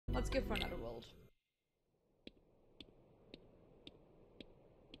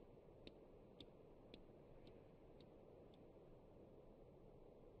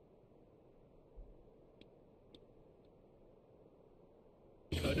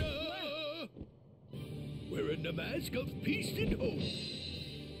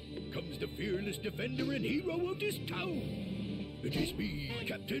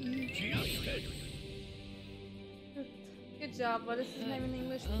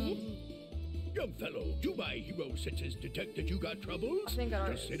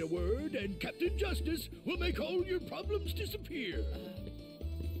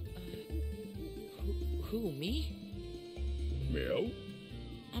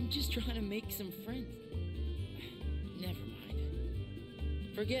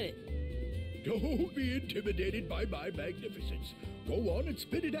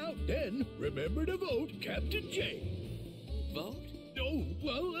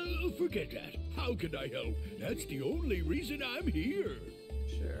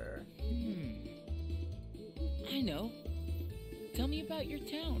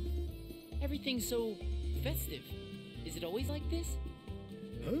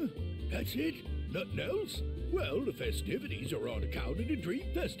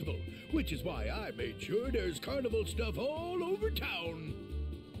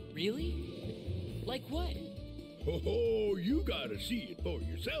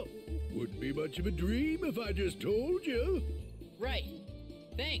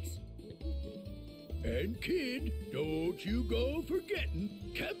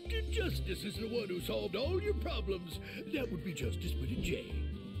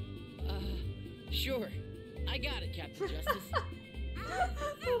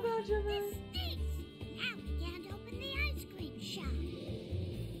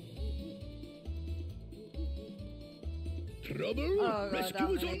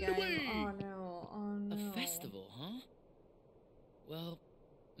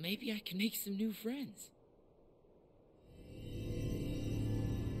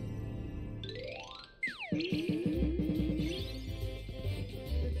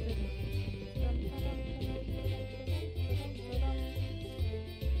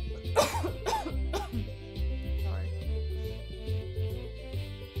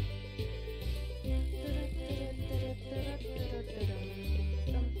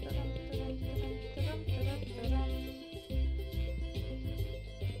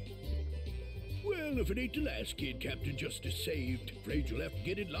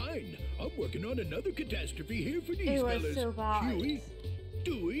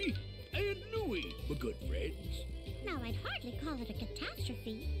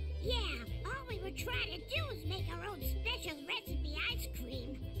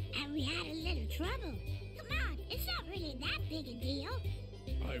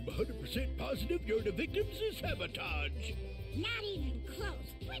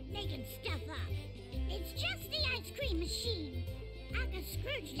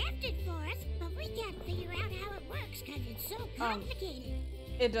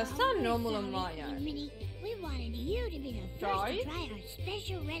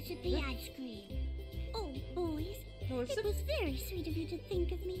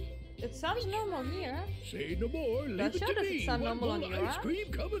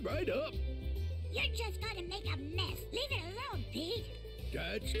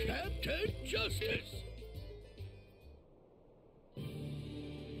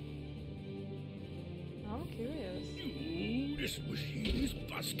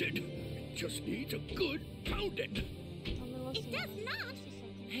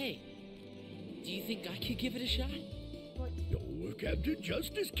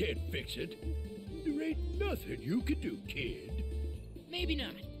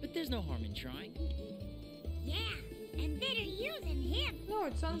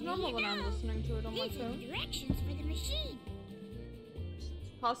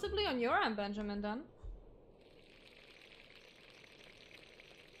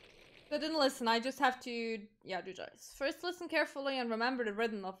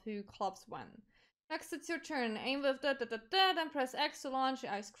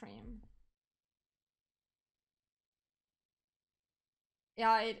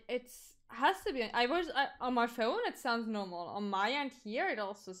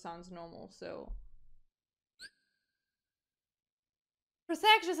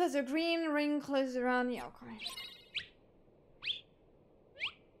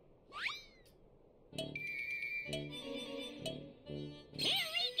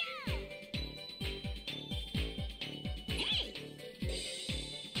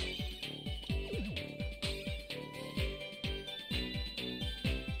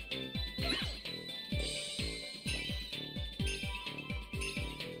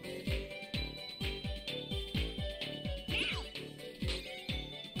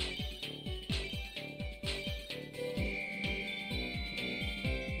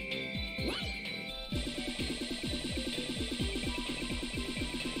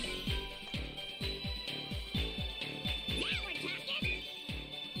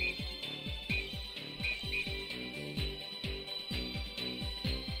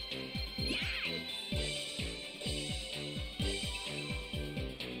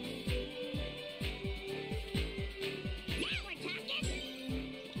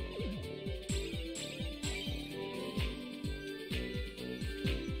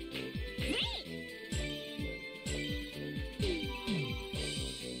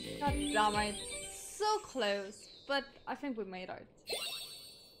God damn it. So close. But I think we made it.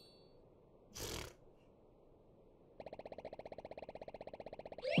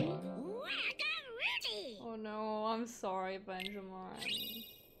 Oh no, I'm sorry, Benjamin.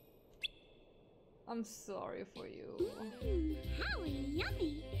 I'm sorry for you. How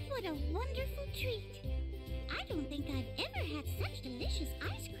yummy! What a wonderful treat! I don't think I've ever had such delicious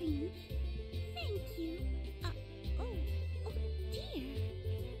ice cream. Thank you. Oh dear.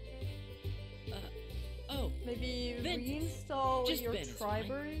 Maybe Ventus. reinstall Just your Ventus,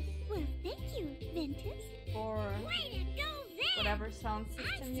 Tribers Well, thank you, Ventus. or Way to go there! whatever sound I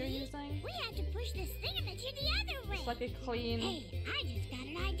system you're see. using. We had to push this thingamajig the other way. It's like a clean. Hey, I just got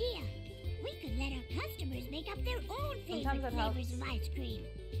an idea. We could let our customers make up their own Sometimes favorite that helps. flavors of ice cream.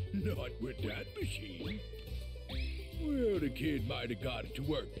 Not with that machine. Well, the kid might have got it to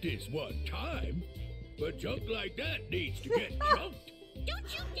work this one time, but junk like that needs to get junked.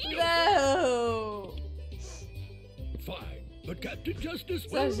 Don't you dare! No! Fine, but Captain Justice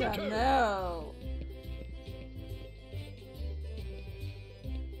will Such a return. no.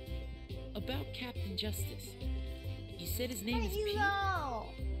 About Captain Justice. You said his name is Pete? No.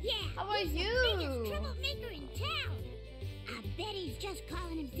 Yeah, How about he's the you? biggest troublemaker in town. I bet he's just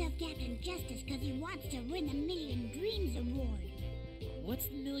calling himself Captain Justice because he wants to win the Million Dreams Award. What's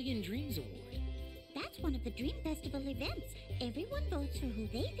the Million Dreams Award? That's one of the Dream Festival events. Everyone votes for who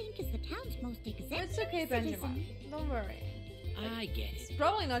they think is the town's most exemplary It's okay, citizen. Benjamin. Don't worry. I get It's it.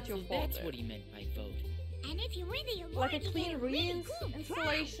 probably not your So fault. that's there. what he meant by vote. And if you win the award, Like a you clean get a really cool prize.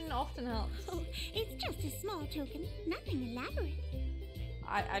 installation often helps. Oh, it's just a small token, nothing elaborate.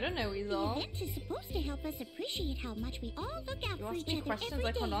 I don't know, The Weasel. event is supposed to help us appreciate how much we all look out You for ask each me other questions every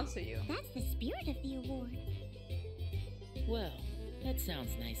I can't day. answer you. That's the spirit of the award. Well, that sounds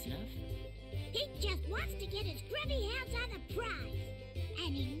nice enough. He just wants to get his grubby hands on the prize.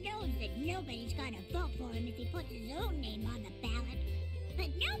 And he knows that nobody's gonna vote for him if he puts his own name on the ballot. But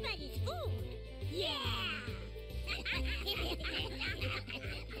nobody's fooled. Yeah!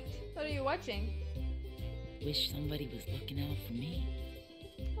 What are you watching? Wish somebody was looking out for me.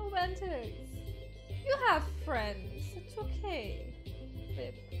 Oh, Ventus. You have friends. It's okay.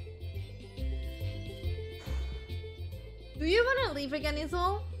 Babe. Do you want to leave again,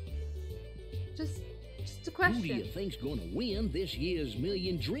 Isol? Just a Who do you question. think's gonna win this year's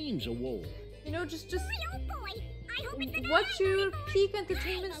Million Dreams Award? You know, just Oh boy! I hope it's watch your peak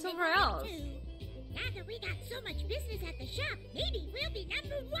entertainment somewhere else. Now that we got so much business at the shop, maybe we'll be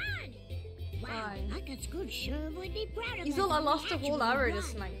number one. Wow, Fine. Uncle Scrooge sure would be proud of us. Isol, I if we lost a whole actually hour won.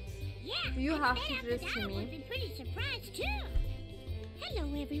 this night. Yeah, Do you and have the to day do after this to that me? would be pretty surprised too.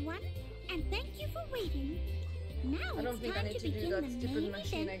 Hello, everyone, and thank you for waiting. Now I don't it's think I time need to to do begin that the stupid main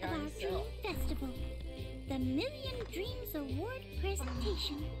machine event of again, our so- Dream Festival, the Million Dreams Award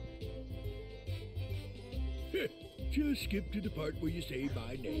presentation. Just skip to the part where you say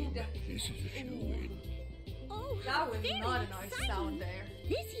my name. This is a shoe-in. Oh, That how was very not a nice exciting. sound there.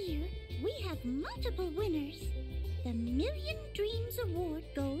 This year, we have multiple winners. The Million Dreams Award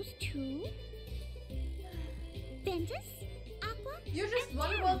goes to Ventus, Aqua, You're just and one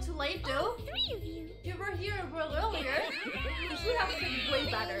Terra. world too late, All though. three of you. You were here a world earlier. You should have been way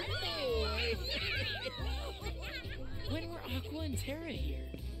better. When were Aqua and Terra here?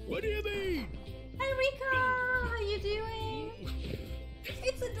 What do you mean? Hi, Rika. How you doing?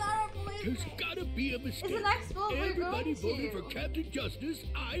 It's adorable, isn't There's it? gotta be a mistake. It's the next world we're Everybody going voted to. for Captain Justice.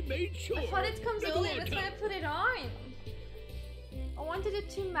 I made sure. I thought it comes Now, earlier. on, That's tell- why I put it on. I wanted it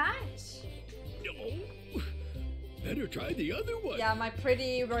to match. No. Better try the other one. Yeah, my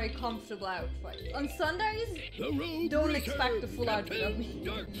pretty, very comfortable outfit. On Sundays, The rogue Don't returns. expect the full outfit of me. Captain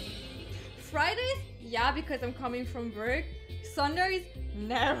Dark. Fridays, yeah, because I'm coming from work. Sundays,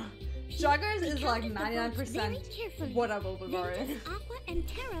 no. Joggers We is like counted the votes very 99% carefully. what I will be wearing. Ventus, Aqua, and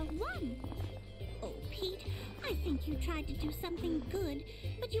Terra won. Oh, Pete, I think you tried to do something good,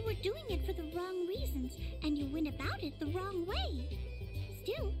 but you were doing it for the wrong reasons, and you went about it the wrong way.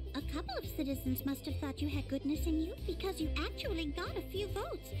 Still, a couple of citizens must have thought you had goodness in you because you actually got a few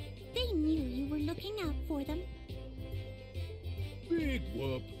votes. They knew you were looking out for them. Big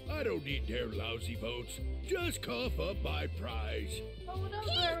whoop. I I don't need their lousy votes. Just cough up my prize. Oh, don't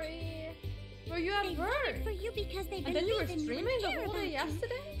worry. Were you at They work? voted for you because they And then you were believe in you and streaming the care whole day about you.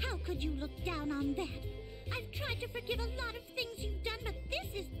 yesterday? How could you look down on that? I've tried to forgive a lot of things you've done, but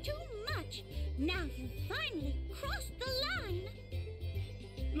this is too much. Now you've finally crossed the line.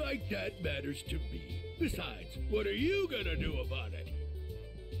 Like that matters to me. Besides, what are you gonna do about it?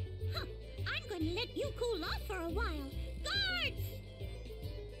 Huh. I'm going to let you cool off for a while. Guards!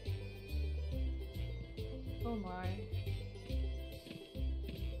 Oh my.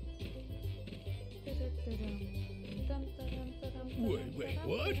 Wait,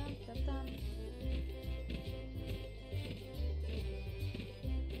 what?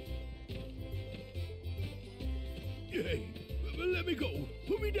 Hey, let me go.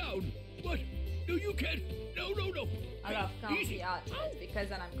 Put me down. What? No, you can't. No. I love Easy. comfy outfits because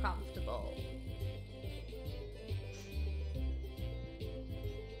then I'm comfortable.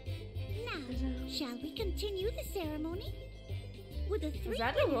 Now, shall we continue the ceremony? With the three Is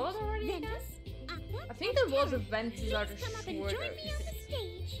that the winners, world already again? Ventus, Aqua, I think and the world Terra, events please are the come up and shorter. join me on the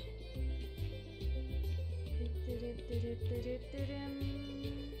stage.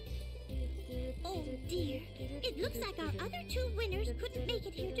 Oh dear, it looks like our other two winners couldn't make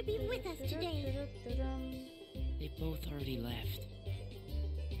it here to be with us today. They both already left.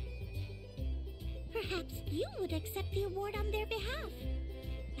 Perhaps you would accept the award on their behalf.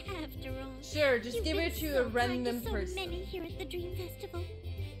 After all, Sure, just you've give been it to so a random kind to so person. many here at the Dream Festival.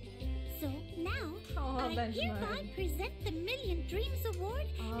 So now, Oh, I Benjamin. hereby present the Million Dreams Award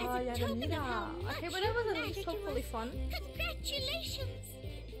Oh, as a yeah, token of how Danila. much Okay, but it was at you least matter to hopefully us. fun. Congratulations!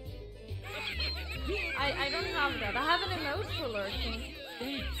 I don't have that. I have an emote for lurking.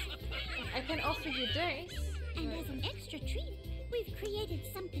 Thanks. I can offer you this. And as an extra treat, we've created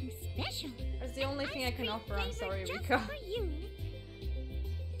something special. That's the only thing I can Ice offer. cream I'm sorry, flavored Rika. just for you.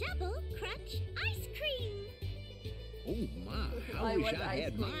 Double Crunch Ice Cream. Oh my, I I wish want I ice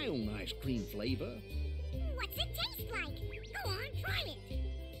had cream. my own ice cream flavor. What's it taste like? Go on, try it.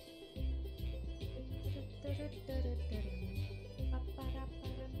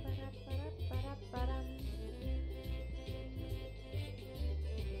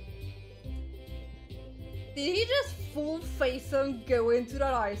 Did he just full face and go into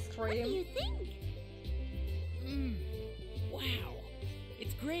that ice What do you cream? think? Mmm. Wow.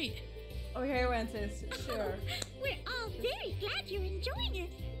 It's great. Okay, Wences, sure. We're all very glad you're enjoying it.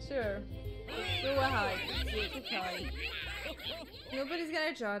 Sure. Go ahead. It's okay. Nobody's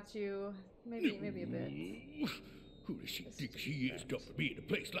gonna judge you. Maybe a bit. Who does she think she is dumping me in a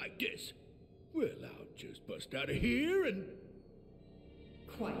place like this? Well, I'll just bust out of here and...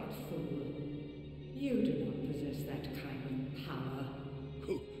 Quiet, fool. You do not possess that kind of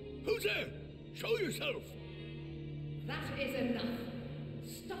power. Who's there? Show yourself! That is enough.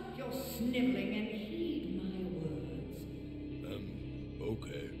 Stop your sniveling and heed my words.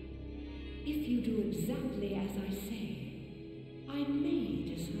 Okay. If you do exactly as I say, I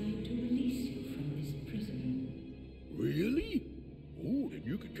may decide to release you from this prison. Really? Oh, then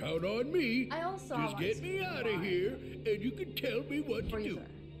you can count on me. I also Just have get ice me cream. out of Why? here, and you can tell me what to do. Freezer.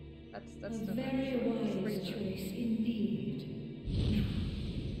 That's A the very wise freezer. choice indeed.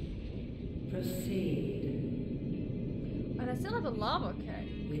 Proceed. And I still have a lava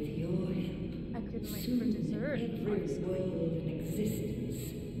cake. With your help, I could make soon for dessert. every ice cream. world in existence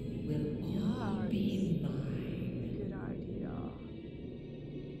will all be mine. Good idea.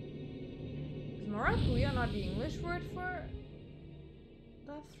 Is maracuya not the English word for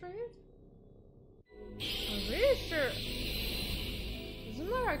that fruit? I'm really sure. Isn't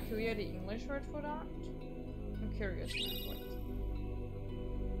maracuya the English word for that? I'm curious now. Wait.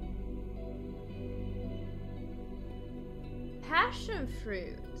 Passion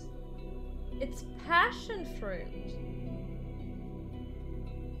fruit. It's passion fruit.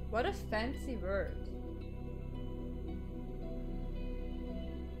 What a fancy word.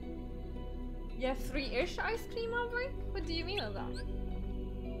 You have 3-ish ice cream over it? What do you mean of that?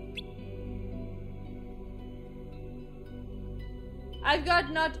 I've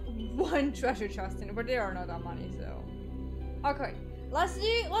got not one treasure chest in it, but there are not that many, so. Okay. Let's do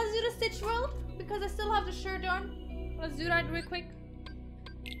the Stitch World because I still have the shirt on. Let's do that real quick.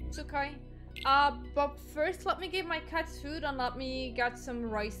 It's okay. But first let me give my cats food and let me get some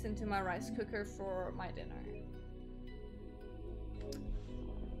rice into my rice cooker for my dinner.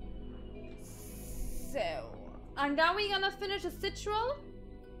 So, and then we're gonna finish a Stitch Roll.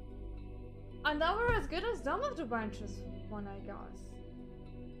 And then we're as good as done with the branches one, I guess.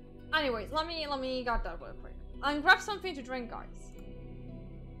 Anyways, let me get that real quick. And grab something to drink, guys.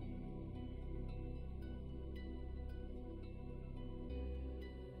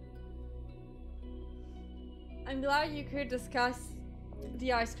 I'm glad you could discuss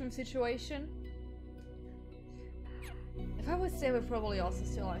the ice cream situation. If I would say, I would probably also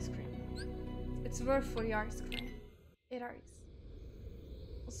steal ice cream. It's worth for the ice cream. It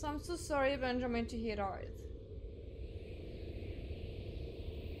is. So I'm so sorry, Benjamin, to hear that.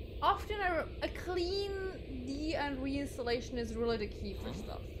 Often a clean de- and reinstallation is really the key for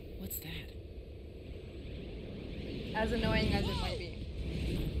stuff. What's that? As annoying as it might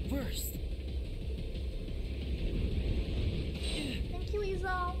be. Burst. Thank you,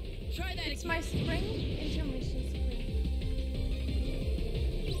 Isa. Try that It's again. my spring intermission spring.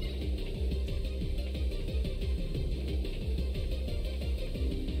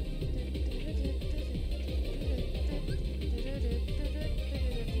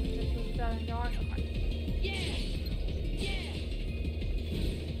 Yeah! Yeah!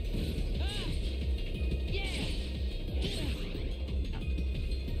 Ah! Yeah!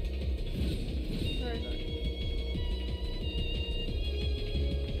 Very good.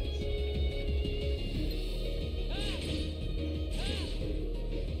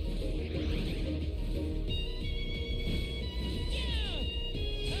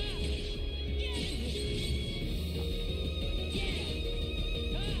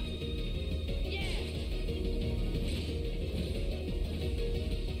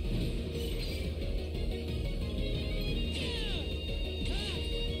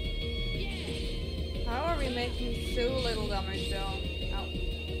 How are we making so little damage though? Ow.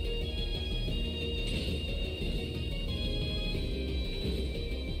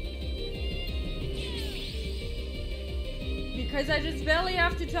 Because I just barely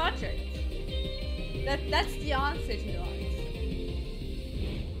have to touch it. That's the answer to that.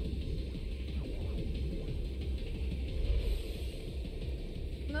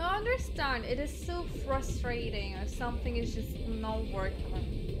 No, I understand. It is so frustrating if something is just not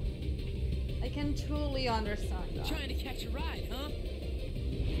working. I can totally understand that. Trying to catch a ride, huh?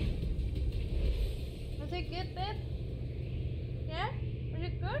 Was it good, babe?